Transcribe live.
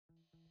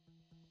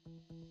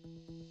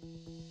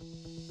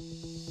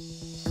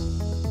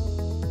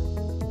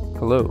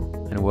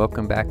Hello, and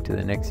welcome back to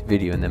the next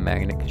video in the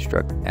Magnet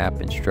Construct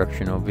app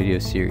instructional video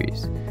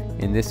series.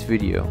 In this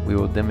video, we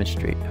will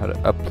demonstrate how to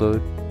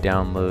upload,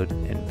 download,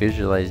 and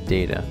visualize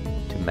data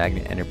to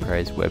Magnet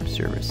Enterprise web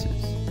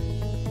services.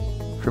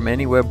 From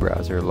any web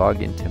browser,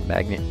 log into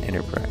Magnet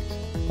Enterprise.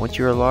 Once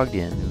you are logged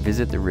in,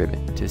 visit the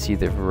ribbon to see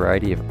the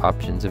variety of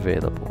options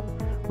available.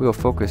 We will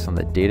focus on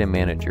the Data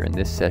Manager in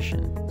this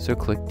session, so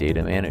click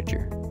Data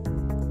Manager.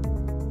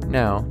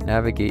 Now,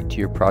 navigate to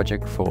your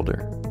project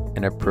folder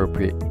and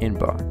appropriate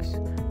inbox.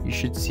 You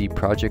should see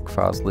project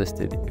files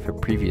listed if a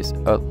previous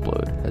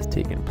upload has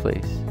taken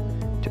place.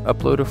 To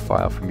upload a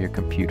file from your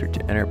computer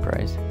to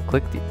Enterprise,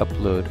 click the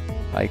upload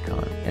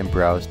icon and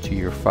browse to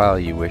your file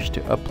you wish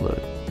to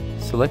upload.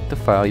 Select the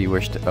file you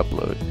wish to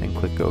upload and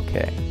click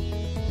OK.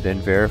 Then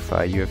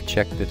verify you have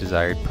checked the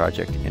desired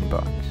project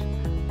inbox.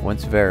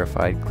 Once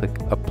verified, click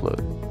Upload.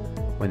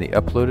 When the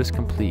upload is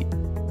complete,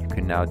 you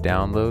can now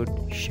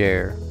download,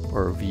 share,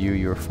 or view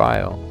your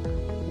file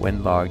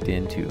when logged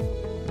into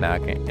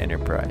Magnet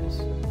Enterprise.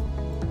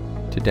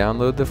 To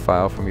download the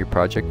file from your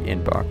project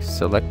inbox,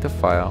 select the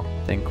file,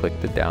 then click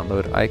the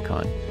download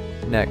icon.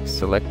 Next,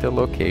 select the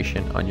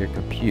location on your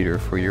computer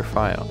for your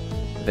file,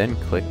 then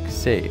click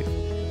Save.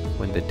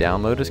 When the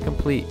download is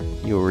complete,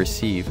 you will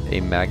receive a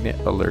Magnet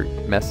Alert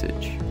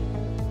message.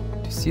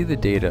 To see the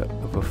data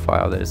of a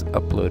file that is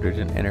uploaded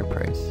in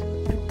Enterprise,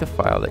 pick the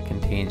file that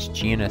contains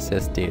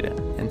GNSS data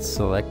and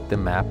select the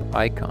map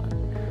icon.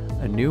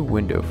 A new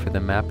window for the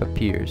map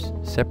appears,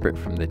 separate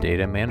from the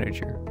Data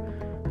Manager.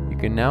 You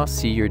can now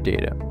see your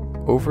data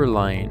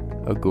overlying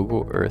a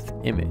Google Earth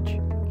image.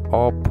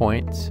 All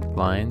points,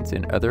 lines,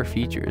 and other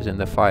features in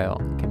the file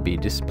can be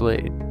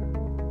displayed.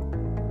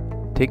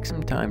 Take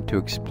some time to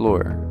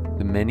explore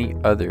the many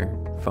other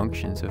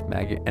functions of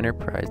Magnet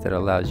Enterprise that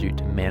allows you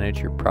to manage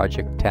your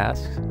project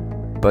tasks,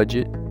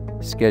 budget,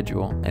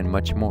 schedule, and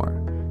much more.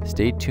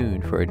 Stay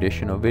tuned for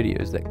additional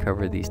videos that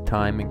cover these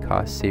time and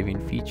cost-saving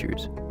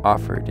features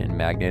offered in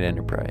Magnet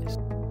Enterprise.